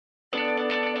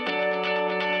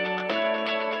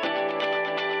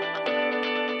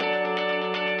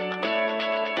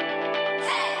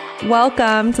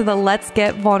Welcome to the Let's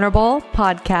Get Vulnerable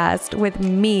podcast with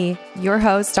me, your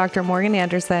host, Dr. Morgan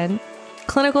Anderson,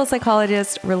 clinical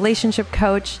psychologist, relationship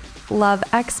coach, love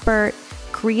expert,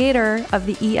 creator of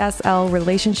the ESL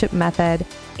relationship method,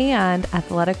 and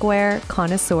athletic wear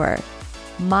connoisseur.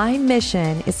 My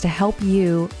mission is to help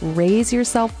you raise your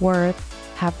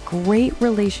self-worth, have great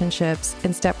relationships,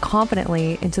 and step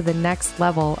confidently into the next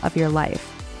level of your life.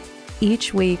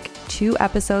 Each week, 2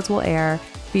 episodes will air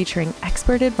featuring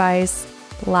expert advice,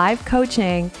 live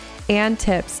coaching, and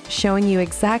tips showing you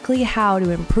exactly how to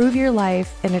improve your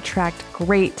life and attract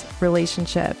great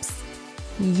relationships.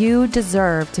 You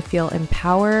deserve to feel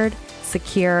empowered,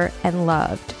 secure, and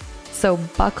loved. So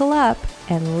buckle up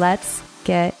and let's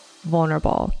get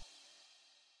vulnerable.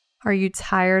 Are you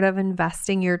tired of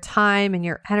investing your time and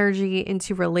your energy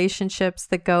into relationships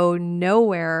that go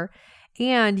nowhere?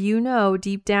 And you know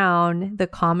deep down the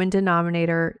common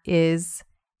denominator is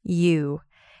you.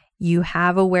 You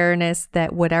have awareness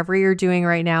that whatever you're doing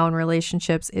right now in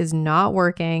relationships is not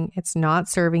working, it's not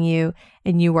serving you,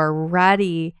 and you are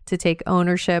ready to take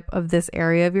ownership of this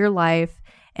area of your life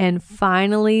and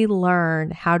finally learn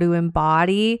how to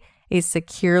embody a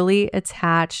securely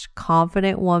attached,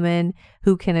 confident woman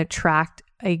who can attract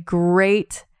a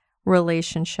great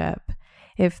relationship.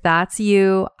 If that's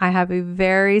you, I have a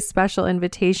very special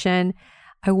invitation.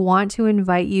 I want to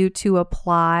invite you to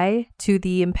apply to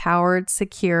the Empowered,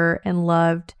 Secure, and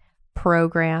Loved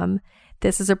program.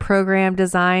 This is a program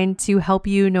designed to help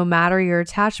you no matter your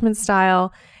attachment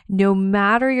style, no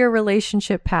matter your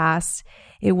relationship past.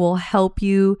 It will help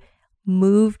you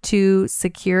move to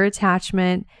secure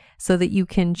attachment so that you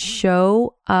can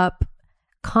show up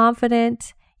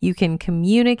confident, you can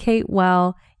communicate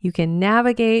well, you can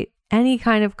navigate any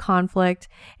kind of conflict,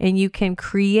 and you can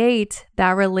create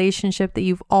that relationship that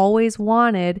you've always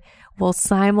wanted while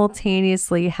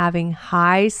simultaneously having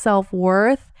high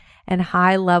self-worth and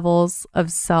high levels of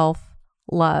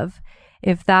self-love.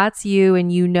 If that's you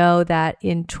and you know that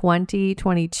in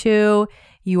 2022,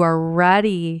 you are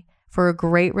ready for a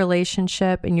great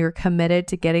relationship and you're committed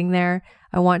to getting there,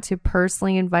 I want to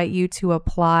personally invite you to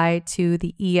apply to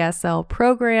the ESL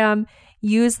program.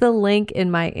 Use the link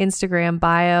in my Instagram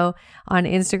bio. On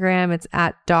Instagram, it's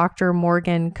at Dr.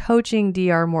 Morgan Coaching,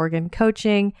 Dr. Morgan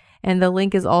Coaching, and the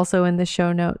link is also in the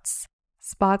show notes.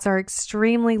 Spots are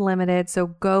extremely limited, so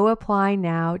go apply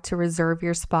now to reserve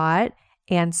your spot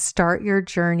and start your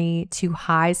journey to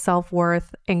high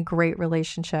self-worth and great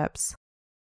relationships.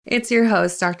 It's your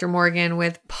host, Dr. Morgan,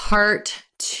 with part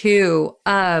 2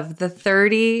 of the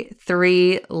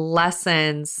 33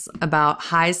 lessons about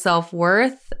high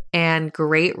self-worth and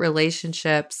great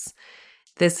relationships.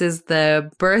 This is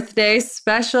the birthday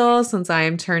special since I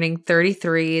am turning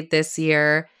 33 this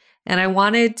year. And I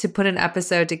wanted to put an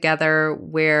episode together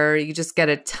where you just get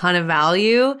a ton of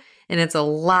value and it's a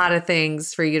lot of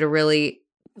things for you to really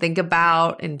think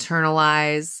about,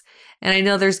 internalize. And I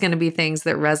know there's going to be things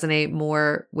that resonate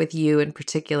more with you in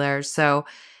particular. So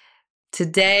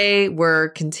today we're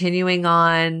continuing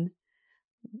on,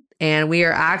 and we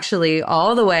are actually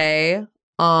all the way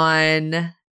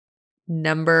on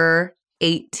number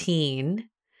 18.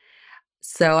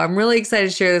 So I'm really excited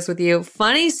to share this with you.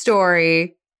 Funny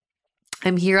story.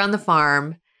 I'm here on the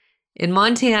farm in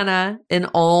Montana, in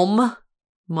Ulm,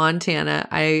 Montana.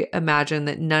 I imagine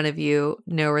that none of you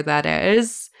know where that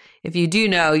is. If you do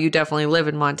know, you definitely live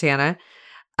in Montana.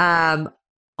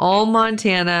 Ulm,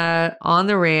 Montana, on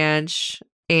the ranch,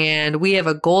 and we have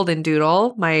a golden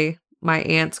doodle, my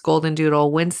aunt's golden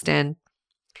doodle, Winston.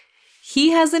 He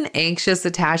has an anxious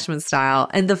attachment style,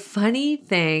 and the funny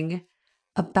thing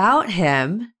about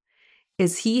him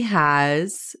is he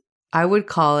has, I would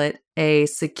call it a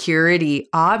security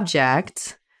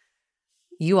object.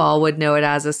 You all would know it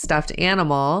as a stuffed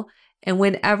animal. And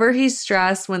whenever he's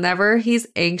stressed, whenever he's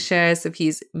anxious, if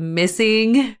he's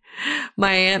missing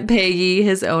my Aunt Peggy,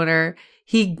 his owner,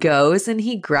 he goes and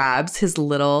he grabs his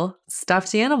little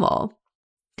stuffed animal.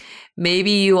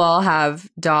 Maybe you all have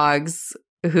dogs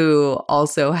who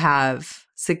also have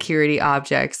security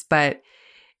objects, but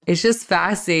it's just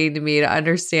fascinating to me to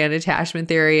understand attachment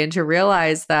theory and to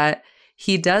realize that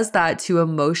he does that to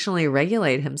emotionally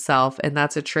regulate himself. And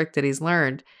that's a trick that he's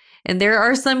learned. And there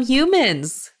are some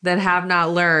humans that have not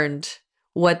learned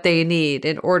what they need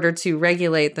in order to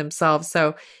regulate themselves.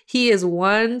 So he is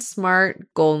one smart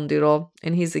golden doodle,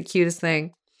 and he's the cutest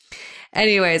thing.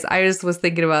 Anyways, I just was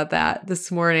thinking about that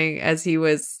this morning as he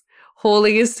was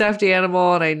holding his stuffed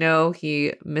animal, and I know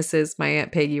he misses my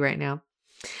Aunt Peggy right now.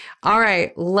 All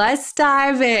right, let's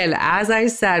dive in. As I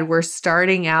said, we're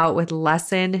starting out with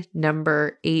lesson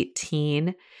number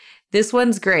 18. This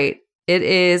one's great. It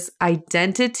is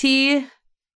identity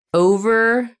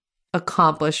over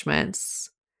accomplishments.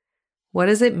 What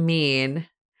does it mean?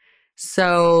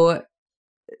 So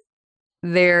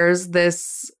there's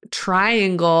this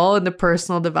triangle in the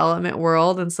personal development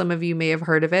world, and some of you may have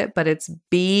heard of it, but it's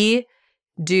be,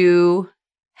 do,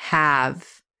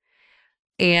 have.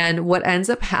 And what ends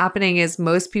up happening is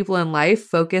most people in life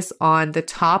focus on the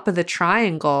top of the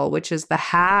triangle, which is the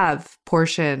have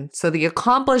portion. So the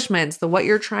accomplishments, the what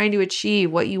you're trying to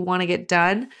achieve, what you want to get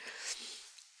done.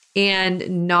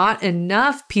 And not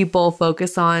enough people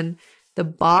focus on the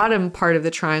bottom part of the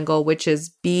triangle, which is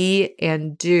be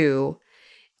and do.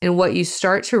 And what you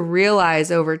start to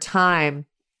realize over time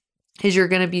is you're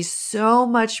going to be so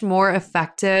much more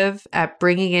effective at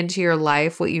bringing into your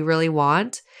life what you really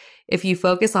want if you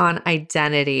focus on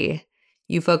identity.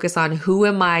 You focus on who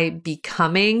am I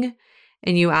becoming,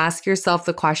 and you ask yourself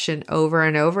the question over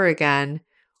and over again,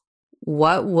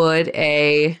 what would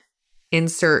a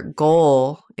insert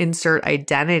goal, insert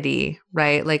identity,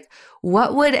 right? Like,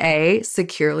 what would a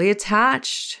securely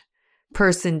attached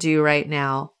person do right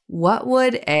now? What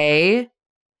would a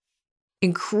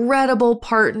incredible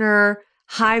partner,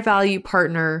 high value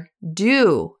partner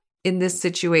do in this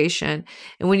situation?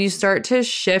 And when you start to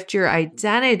shift your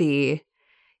identity,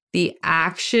 the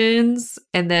actions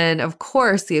and then, of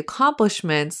course, the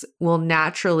accomplishments will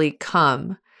naturally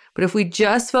come. But if we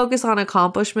just focus on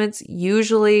accomplishments,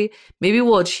 usually maybe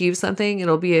we'll achieve something.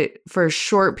 It'll be for a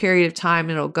short period of time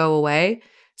and it'll go away.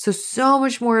 So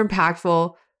much more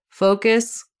impactful.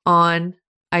 Focus on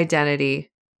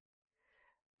identity.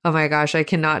 Oh my gosh, I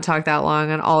cannot talk that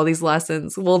long on all these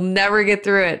lessons. We'll never get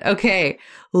through it. Okay,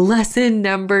 lesson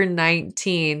number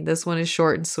 19. This one is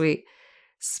short and sweet.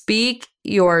 Speak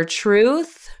your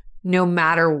truth no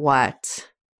matter what.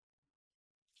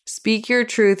 Speak your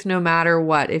truth no matter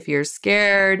what. If you're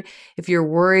scared, if you're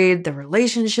worried the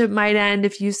relationship might end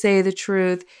if you say the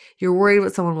truth, you're worried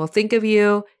what someone will think of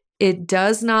you, it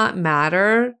does not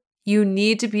matter. You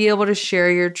need to be able to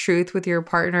share your truth with your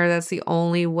partner. That's the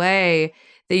only way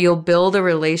that you'll build a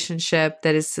relationship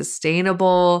that is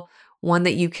sustainable, one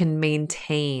that you can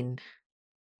maintain.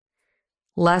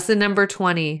 Lesson number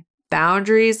 20,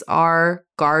 boundaries are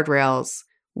guardrails.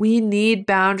 We need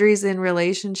boundaries in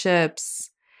relationships.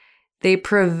 They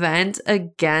prevent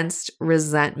against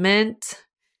resentment.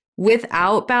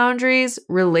 Without boundaries,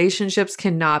 relationships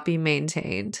cannot be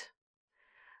maintained.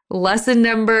 Lesson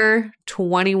number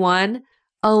 21,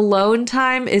 alone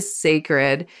time is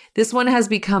sacred. This one has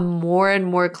become more and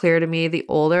more clear to me the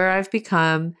older I've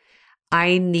become.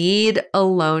 I need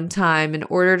alone time in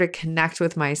order to connect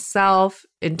with myself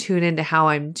and tune into how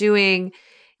I'm doing,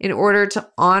 in order to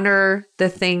honor the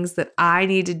things that I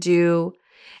need to do.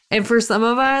 And for some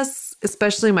of us,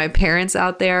 especially my parents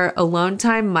out there, alone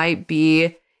time might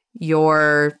be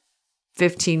your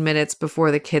 15 minutes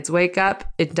before the kids wake up.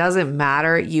 It doesn't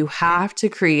matter. You have to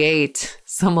create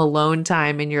some alone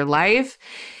time in your life,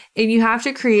 and you have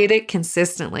to create it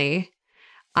consistently.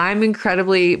 I'm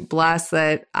incredibly blessed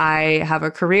that I have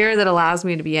a career that allows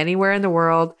me to be anywhere in the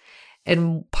world.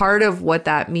 And part of what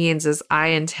that means is I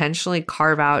intentionally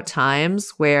carve out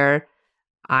times where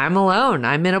I'm alone.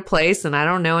 I'm in a place and I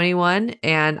don't know anyone,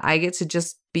 and I get to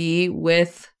just be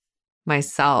with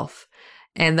myself.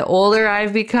 And the older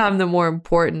I've become, the more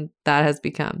important that has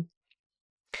become.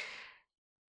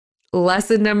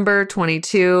 Lesson number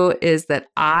 22 is that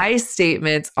I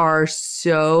statements are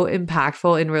so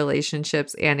impactful in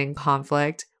relationships and in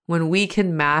conflict. When we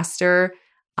can master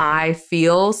I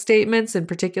feel statements in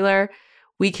particular,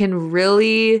 we can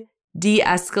really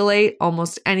de-escalate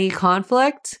almost any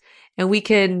conflict, and we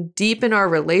can deepen our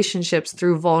relationships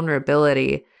through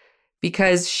vulnerability.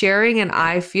 Because sharing an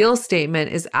I feel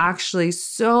statement is actually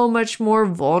so much more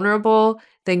vulnerable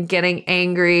than getting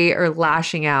angry or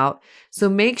lashing out. So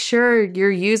make sure you're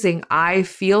using I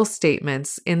feel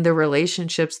statements in the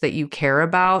relationships that you care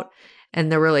about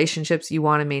and the relationships you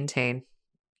want to maintain.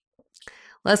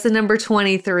 Lesson number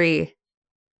 23,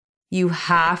 you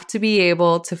have to be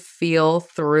able to feel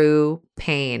through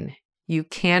pain. You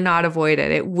cannot avoid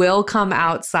it. It will come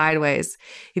out sideways.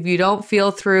 If you don't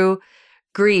feel through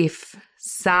grief,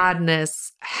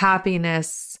 sadness,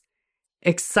 happiness,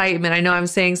 excitement. I know I'm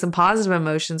saying some positive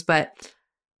emotions, but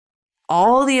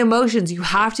all the emotions, you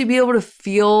have to be able to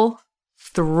feel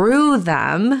through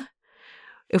them.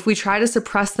 If we try to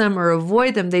suppress them or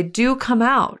avoid them, they do come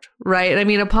out, right? I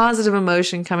mean, a positive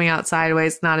emotion coming out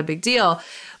sideways is not a big deal.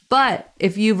 But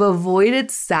if you've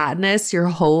avoided sadness your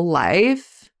whole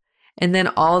life, and then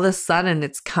all of a sudden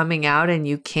it's coming out and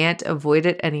you can't avoid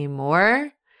it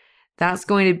anymore, that's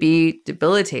going to be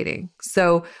debilitating.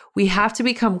 So we have to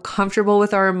become comfortable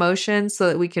with our emotions so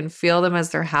that we can feel them as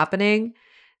they're happening,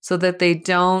 so that they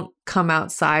don't come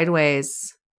out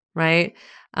sideways, right?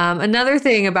 Another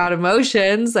thing about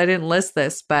emotions, I didn't list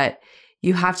this, but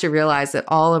you have to realize that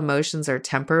all emotions are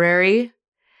temporary.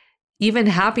 Even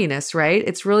happiness, right?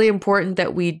 It's really important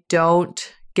that we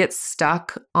don't get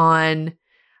stuck on,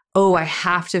 oh, I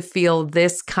have to feel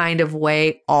this kind of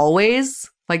way always,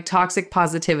 like toxic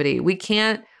positivity. We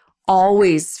can't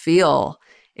always feel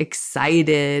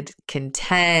excited,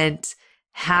 content,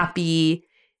 happy.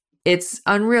 It's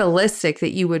unrealistic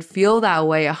that you would feel that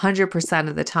way 100%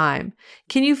 of the time.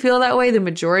 Can you feel that way the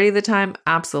majority of the time?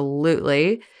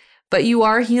 Absolutely. But you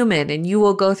are human and you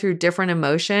will go through different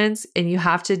emotions, and you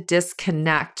have to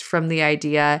disconnect from the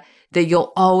idea that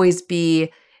you'll always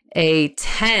be a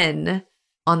 10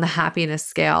 on the happiness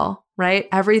scale, right?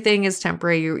 Everything is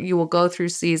temporary. You will go through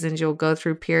seasons, you'll go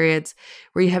through periods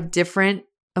where you have different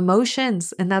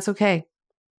emotions, and that's okay.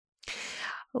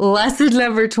 Lesson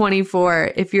number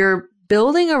 24, if you're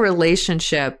building a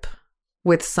relationship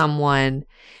with someone,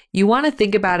 you want to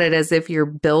think about it as if you're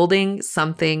building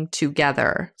something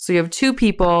together. So you have two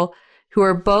people who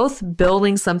are both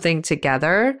building something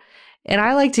together. And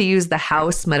I like to use the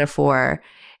house metaphor.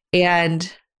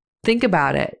 And think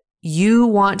about it. You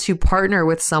want to partner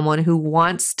with someone who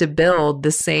wants to build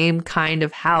the same kind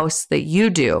of house that you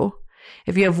do.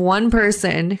 If you have one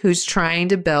person who's trying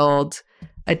to build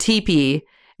a teepee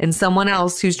and someone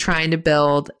else who's trying to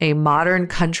build a modern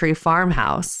country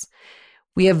farmhouse,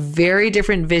 we have very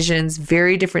different visions,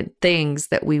 very different things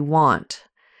that we want.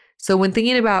 So when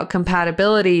thinking about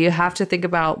compatibility, you have to think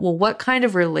about, well, what kind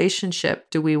of relationship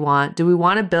do we want? Do we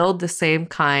want to build the same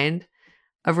kind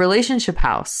of relationship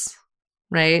house,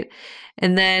 right?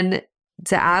 And then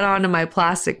to add on to my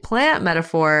plastic plant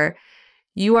metaphor,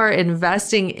 you are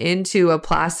investing into a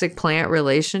plastic plant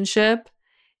relationship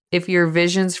if your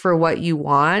visions for what you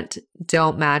want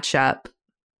don't match up.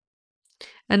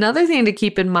 Another thing to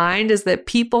keep in mind is that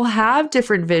people have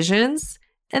different visions,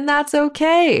 and that's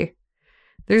okay.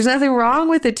 There's nothing wrong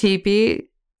with a teepee.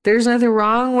 There's nothing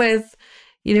wrong with,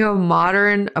 a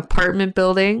modern apartment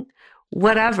building,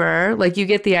 whatever. Like, you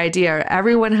get the idea.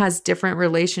 Everyone has different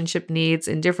relationship needs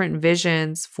and different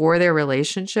visions for their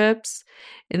relationships.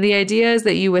 And the idea is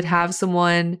that you would have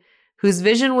someone whose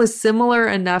vision was similar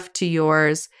enough to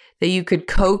yours that you could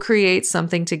co-create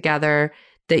something together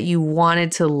that you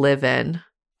wanted to live in.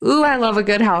 Ooh, I love a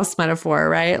good house metaphor,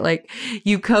 right? Like,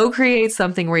 you co-create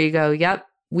something where you go, yep,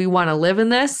 we want to live in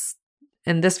this,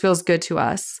 and this feels good to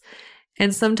us.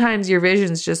 And sometimes your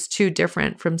vision's just too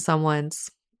different from someone's.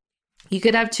 You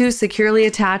could have two securely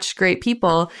attached great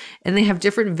people, and they have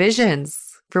different visions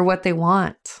for what they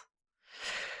want.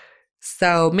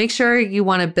 So make sure you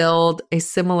want to build a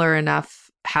similar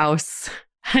enough house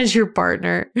as your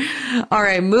partner. All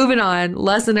right, moving on.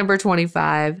 Lesson number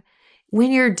 25.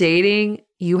 When you're dating,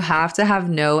 you have to have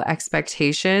no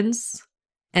expectations.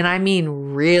 And I mean,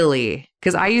 really,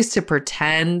 because I used to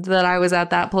pretend that I was at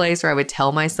that place, or I would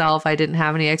tell myself I didn't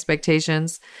have any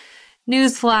expectations.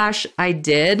 Newsflash, I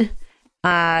did.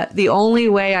 The only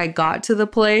way I got to the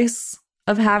place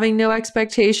of having no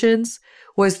expectations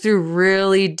was through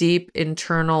really deep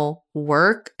internal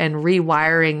work and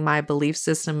rewiring my belief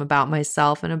system about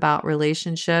myself and about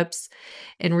relationships,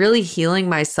 and really healing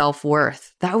my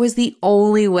self-worth. That was the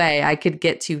only way I could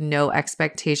get to no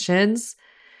expectations.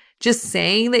 Just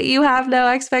saying that you have no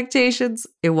expectations,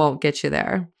 it won't get you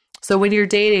there. So when you're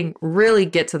dating, really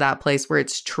get to that place where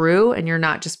it's true and you're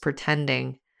not just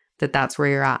pretending that that's where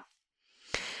you're at.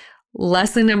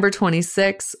 Lesson number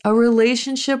 26, a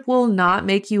relationship will not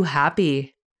make you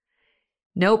happy.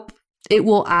 Nope. It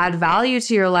will add value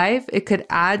to your life. It could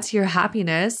add to your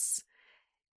happiness.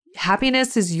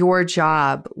 Happiness is your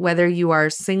job, whether you are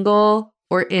single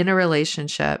or in a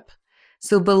relationship.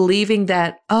 So believing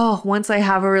that, oh, once I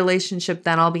have a relationship,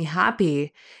 then I'll be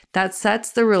happy, that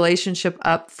sets the relationship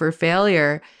up for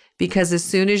failure, because as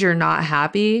soon as you're not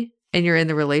happy and you're in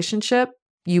the relationship,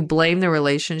 you blame the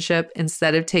relationship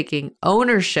instead of taking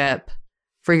ownership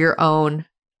for your own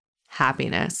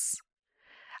happiness.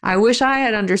 I wish I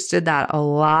had understood that a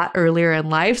lot earlier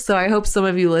in life. So I hope some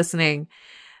of you listening,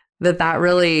 that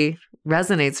really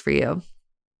resonates for you.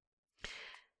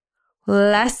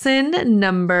 Lesson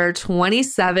number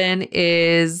 27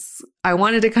 is, I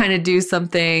wanted to kind of do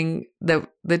something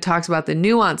that talks about the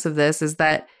nuance of this, is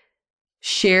that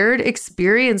shared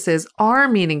experiences are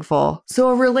meaningful. So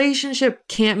a relationship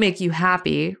can't make you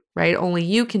happy, right? Only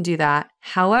you can do that.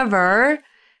 However,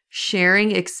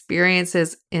 sharing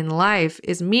experiences in life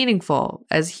is meaningful.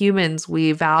 As humans,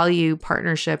 we value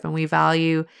partnership and we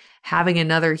value having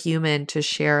another human to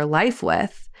share life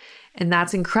with. And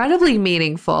that's incredibly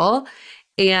meaningful.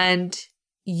 And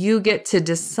you get to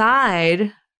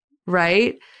decide,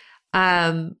 right?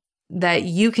 That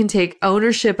you can take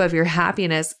ownership of your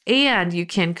happiness and you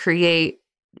can create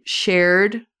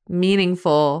shared,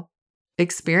 meaningful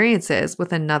experiences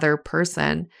with another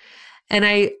person. And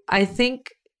I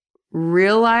think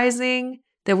realizing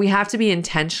that we have to be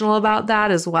intentional about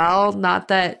that as well. Not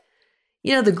that,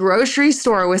 the grocery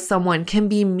store with someone can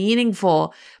be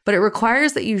meaningful, but it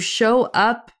requires that you show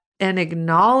up and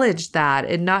acknowledge that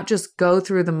and not just go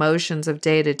through the motions of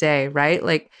day to day, right?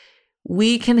 Like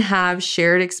we can have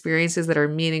shared experiences that are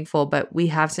meaningful, but we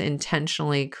have to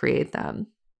intentionally create them.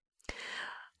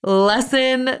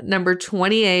 Lesson number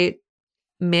 28,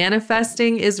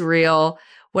 manifesting is real.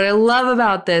 What I love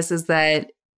about this is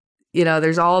that,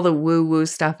 there's all the woo-woo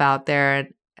stuff out there.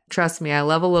 And trust me, I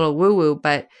love a little woo-woo,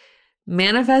 but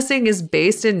manifesting is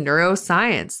based in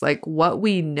neuroscience. Like what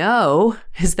we know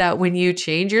is that when you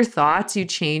change your thoughts, you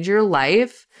change your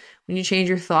life. When you change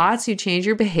your thoughts, you change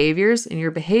your behaviors, and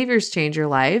your behaviors change your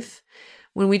life.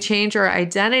 When we change our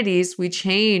identities, we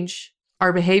change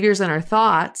our behaviors and our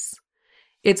thoughts.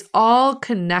 It's all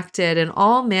connected, and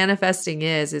all manifesting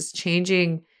is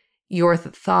changing your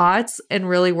thoughts and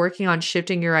really working on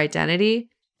shifting your identity.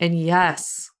 And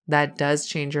yes, that does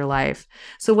change your life.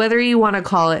 So whether you want to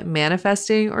call it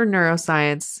manifesting or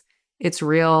neuroscience, it's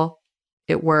real.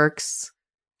 It works.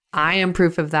 I am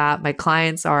proof of that. My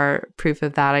clients are proof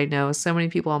of that. I know so many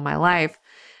people in my life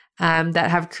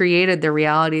that have created the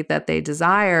reality that they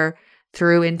desire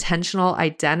through intentional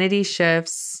identity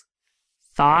shifts,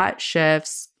 thought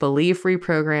shifts, belief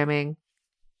reprogramming.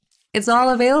 It's all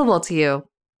available to you.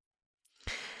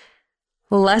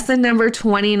 Lesson number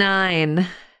 29.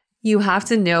 You have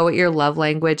to know what your love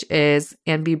language is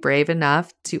and be brave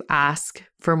enough to ask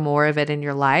for more of it in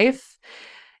your life.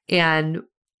 And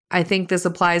I think this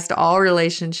applies to all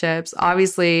relationships.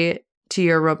 Obviously, to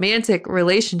your romantic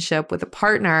relationship with a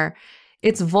partner,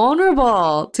 it's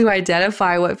vulnerable to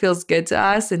identify what feels good to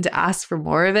us and to ask for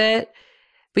more of it.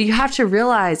 But you have to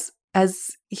realize,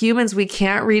 as humans, we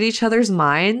can't read each other's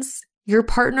minds. Your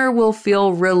partner will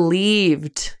feel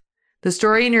relieved. The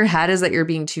story in your head is that you're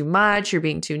being too much, you're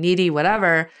being too needy,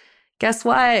 whatever. Guess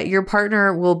what? Your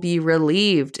partner will be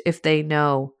relieved if they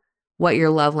know what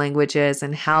your love language is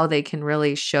and how they can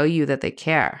really show you that they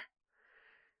care.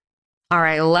 All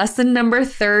right, lesson number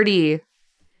 30.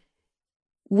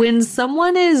 When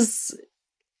someone is,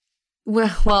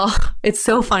 well, it's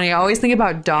so funny. I always think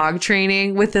about dog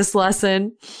training with this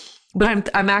lesson, but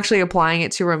I'm actually applying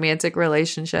it to romantic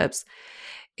relationships.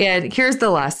 And here's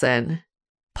the lesson.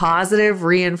 Positive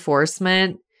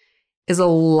reinforcement is a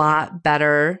lot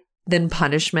better than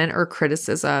punishment or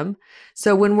criticism.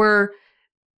 So when we're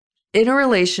in a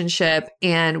relationship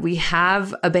and we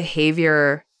have a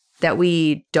behavior that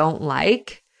we don't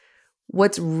like,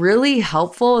 what's really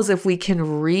helpful is if we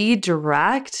can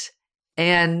redirect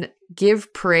and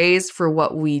give praise for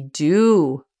what we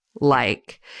do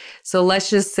like. So let's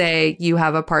just say you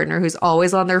have a partner who's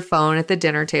always on their phone at the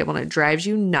dinner table and it drives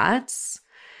you nuts.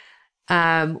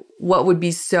 What would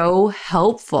be so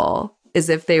helpful is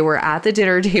if they were at the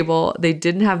dinner table, they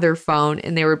didn't have their phone,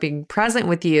 and they were being present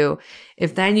with you.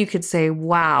 If then you could say,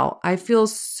 wow, I feel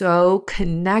so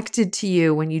connected to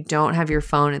you when you don't have your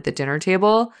phone at the dinner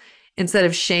table, instead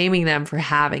of shaming them for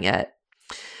having it.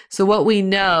 So what we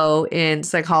know in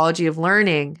psychology of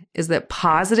learning is that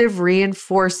positive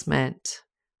reinforcement,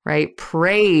 right,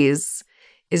 praise,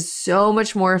 is so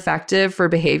much more effective for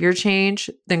behavior change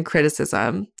than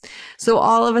criticism. So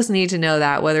all of us need to know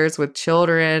that, whether it's with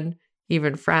children,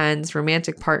 even friends,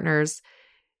 romantic partners.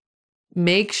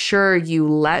 Make sure you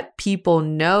let people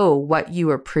know what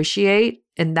you appreciate,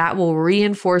 and that will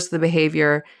reinforce the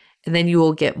behavior, and then you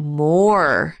will get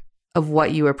more of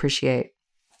what you appreciate.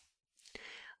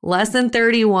 Lesson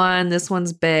 31, this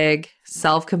one's big,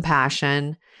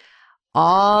 self-compassion.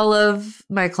 All of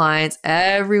my clients,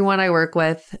 everyone I work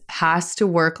with has to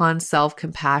work on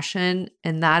self-compassion.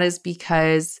 And that is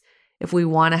because if we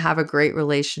want to have a great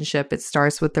relationship, it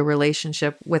starts with the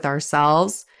relationship with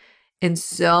ourselves. And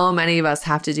so many of us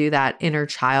have to do that inner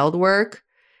child work,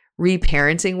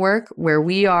 reparenting work, where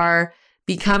we are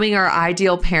becoming our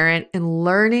ideal parent and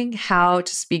learning how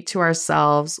to speak to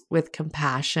ourselves with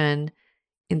compassion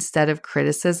instead of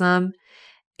criticism.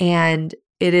 And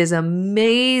it is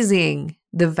amazing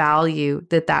the value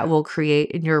that will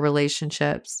create in your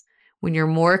relationships. When you're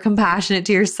more compassionate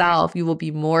to yourself, you will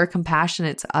be more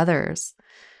compassionate to others.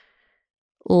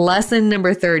 Lesson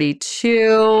number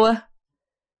 32,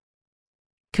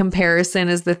 comparison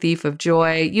is the thief of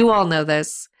joy. You all know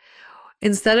this.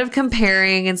 instead of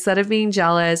comparing, instead of being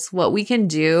jealous, what we can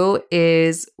do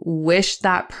is wish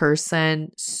that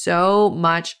person so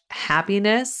much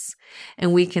happiness.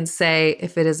 And we can say,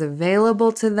 if it is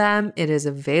available to them, it is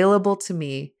available to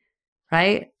me,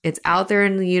 right? It's out there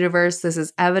in the universe. This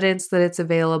is evidence that it's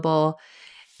available.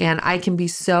 And I can be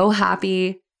so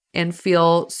happy and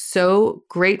feel so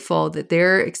grateful that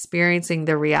they're experiencing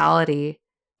the reality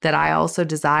that I also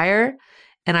desire.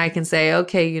 And I can say,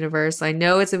 okay, universe, I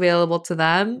know it's available to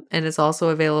them and it's also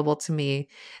available to me.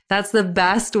 That's the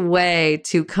best way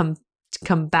to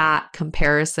combat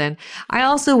comparison. I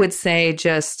also would say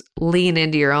just lean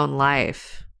into your own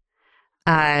life.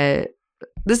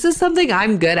 This is something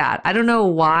I'm good at. I don't know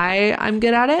why I'm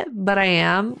good at it, but I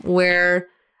am, where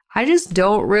I just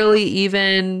don't really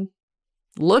even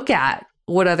look at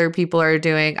what other people are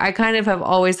doing. I kind of have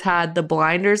always had the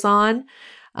blinders on.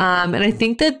 And I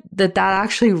think that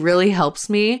actually really helps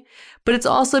me, but it's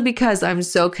also because I'm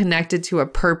so connected to a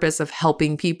purpose of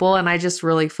helping people. And I just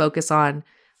really focus on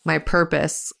my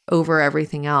purpose over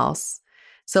everything else.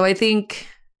 So I think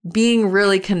being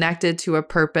really connected to a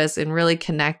purpose and really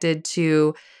connected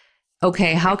to,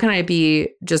 okay, how can I be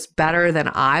just better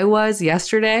than I was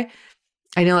yesterday?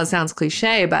 I know it sounds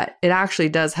cliche, but it actually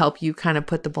does help you kind of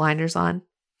put the blinders on.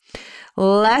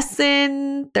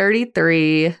 Lesson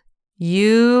 33.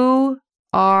 You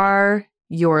are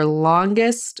your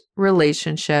longest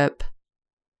relationship.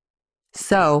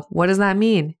 So, what does that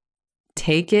mean?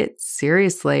 Take it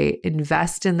seriously.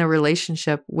 Invest in the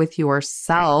relationship with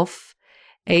yourself,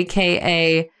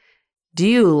 aka, do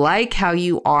you like how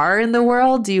you are in the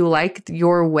world? Do you like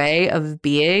your way of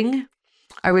being?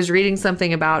 I was reading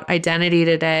something about identity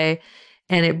today,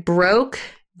 and it broke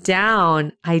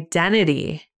down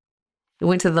identity. It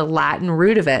went to the Latin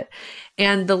root of it.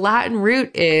 And the Latin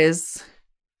root is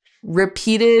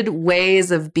repeated ways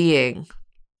of being.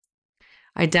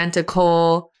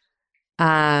 Identical.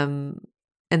 And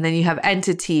then you have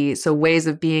entity. So ways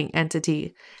of being,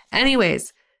 entity.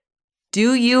 Anyways,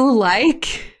 do you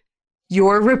like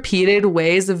your repeated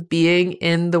ways of being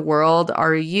in the world?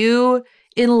 Are you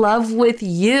in love with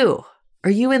you? Are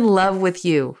you in love with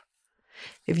you?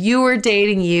 If you were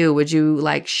dating you, would you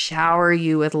like shower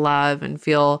you with love and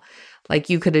feel like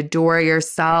you could adore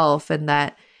yourself and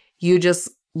that you just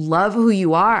love who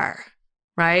you are,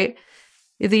 right?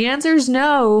 If the answer is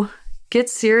no, get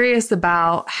serious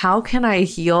about how can I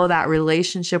heal that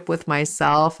relationship with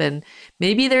myself? And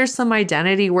maybe there's some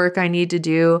identity work I need to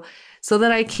do so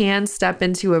that I can step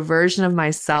into a version of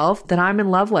myself that I'm in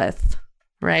love with,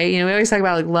 right? You know, we always talk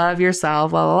about like love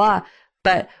yourself, blah, blah, blah.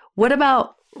 But what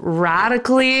about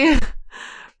radically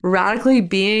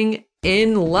being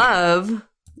in love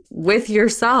with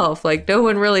yourself? Like no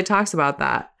one really talks about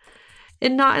that.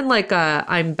 And not in like a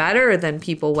I'm better than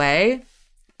people way,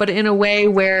 but in a way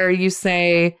where you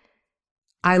say,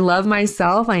 I love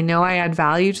myself. I know I add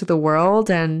value to the world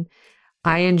and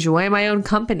I enjoy my own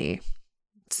company.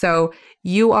 So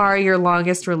you are your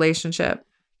longest relationship.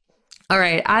 All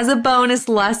right. As a bonus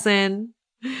lesson,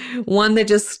 one that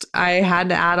just I had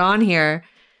to add on here.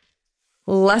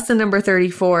 Lesson number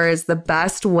 34 is the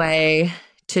best way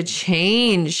to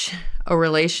change a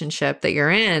relationship that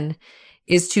you're in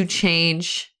is to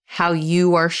change how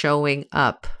you are showing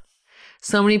up.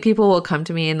 So many people will come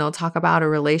to me and they'll talk about a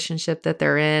relationship that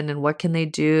they're in and what can they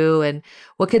do and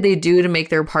what could they do to make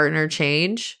their partner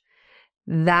change.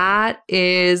 That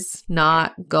is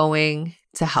not going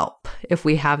to help if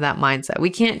we have that mindset. We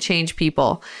can't change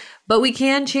people, but we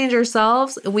can change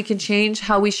ourselves and we can change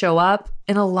how we show up.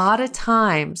 And a lot of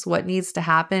times what needs to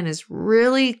happen is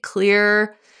really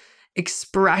clear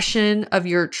expression of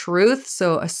your truth.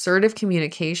 So assertive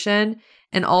communication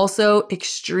and also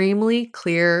extremely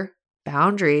clear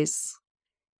boundaries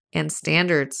and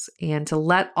standards, and to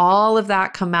let all of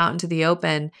that come out into the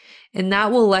open. And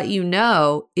that will let you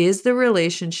know, is the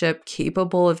relationship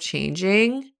capable of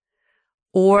changing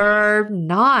or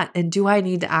not? And do I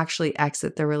need to actually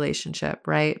exit the relationship,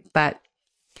 right? But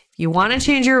if you want to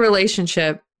change your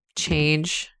relationship,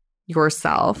 change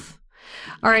yourself.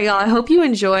 All right, y'all, I hope you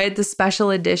enjoyed the special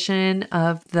edition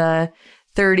of the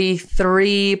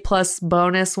 33 plus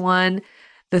bonus one,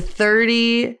 the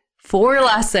 34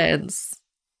 lessons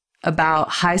about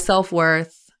high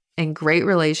self-worth and great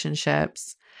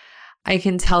relationships. I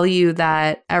can tell you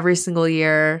that every single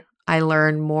year I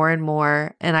learn more and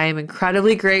more, and I am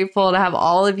incredibly grateful to have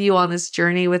all of you on this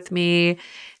journey with me,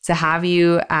 to have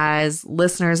you as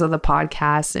listeners of the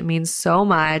podcast. It means so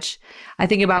much. I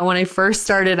think about when I first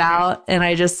started out and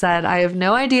I just said, I have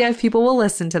no idea if people will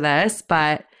listen to this,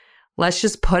 but let's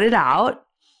just put it out.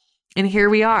 And here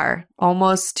we are,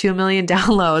 almost 2 million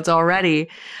downloads already,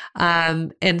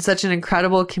 and such an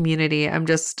incredible community. I'm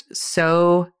just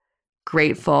so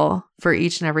grateful for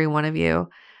each and every one of you.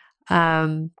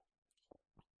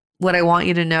 What I want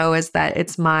you to know is that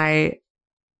it's my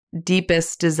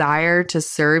deepest desire to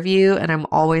serve you, and I'm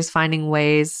always finding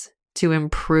ways to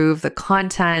improve the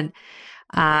content.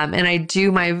 And I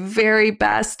do my very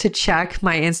best to check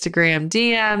my Instagram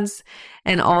DMs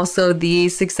and also the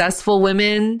Successful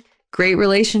Women Great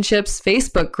Relationships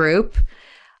Facebook group.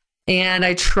 And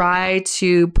I try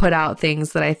to put out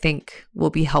things that I think will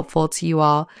be helpful to you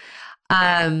all.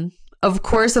 Of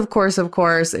course,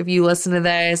 if you listen to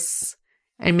this,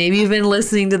 and maybe you've been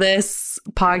listening to this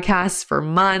podcast for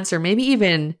months or maybe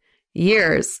even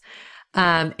years,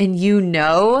 and you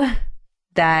know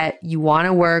that you want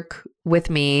to work with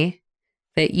me,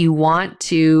 that you want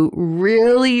to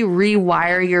really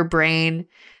rewire your brain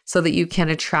so that you can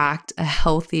attract a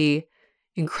healthy,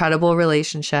 incredible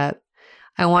relationship,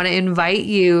 I want to invite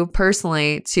you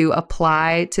personally to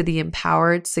apply to the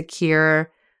Empowered,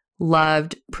 Secure,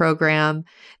 Loved program.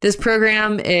 This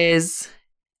program is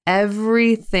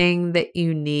everything that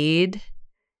you need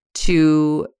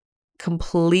to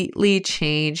completely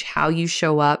change how you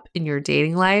show up in your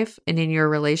dating life and in your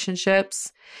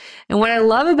relationships. And what I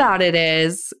love about it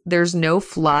is there's no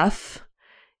fluff.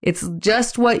 It's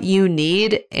just what you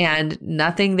need and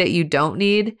nothing that you don't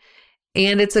need.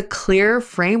 And it's a clear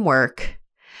framework.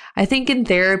 I think in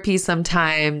therapy,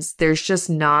 sometimes there's just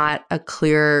not a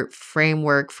clear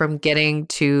framework from getting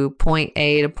to point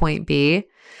A to point B.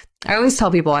 I always tell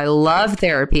people I love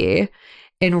therapy,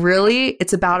 and really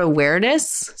it's about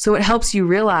awareness. So it helps you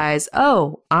realize,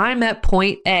 oh, I'm at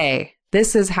point A.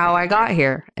 This is how I got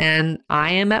here, and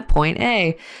I am at point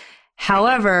A.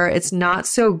 However, it's not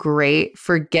so great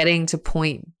for getting to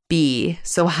point B.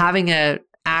 So having an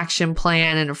action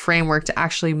plan and a framework to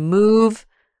actually move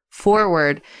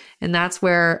forward. And that's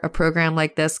where a program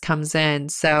like this comes in.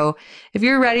 So if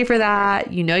you're ready for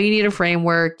that, you know you need a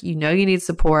framework, you know you need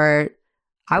support,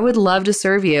 I would love to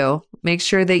serve you. Make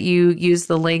sure that you use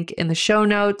the link in the show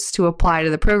notes to apply to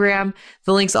the program.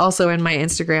 The link's also in my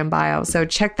Instagram bio. So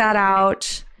check that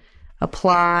out,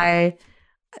 apply.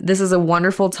 This is a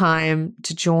wonderful time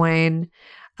to join.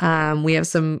 We have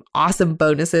some awesome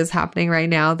bonuses happening right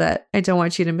now that I don't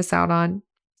want you to miss out on.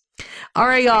 All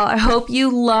right, y'all. I hope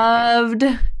you loved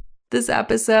this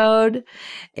episode.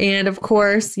 And of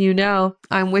course, you know,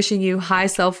 I'm wishing you high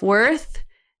self-worth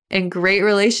and great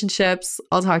relationships.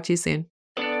 I'll talk to you soon.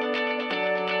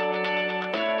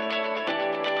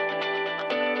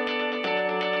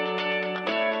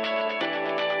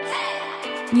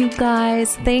 You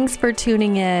guys, thanks for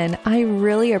tuning in. I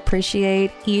really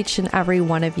appreciate each and every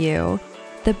one of you.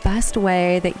 The best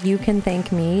way that you can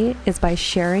thank me is by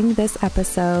sharing this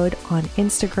episode on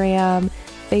Instagram,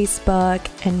 Facebook,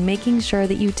 and making sure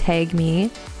that you tag me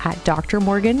at Dr.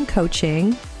 Morgan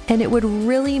Coaching. And it would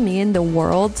really mean the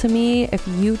world to me if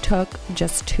you took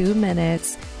just 2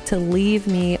 minutes to leave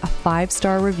me a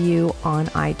 5-star review on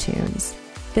iTunes.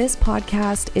 This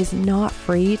podcast is not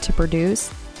free to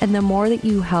produce, and the more that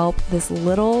you help this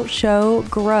little show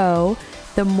grow,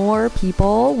 the more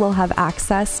people will have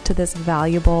access to this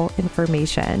valuable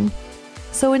information.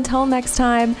 So until next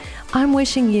time, I'm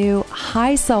wishing you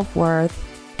high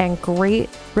self-worth and great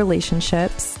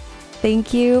relationships.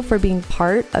 Thank you for being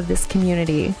part of this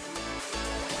community.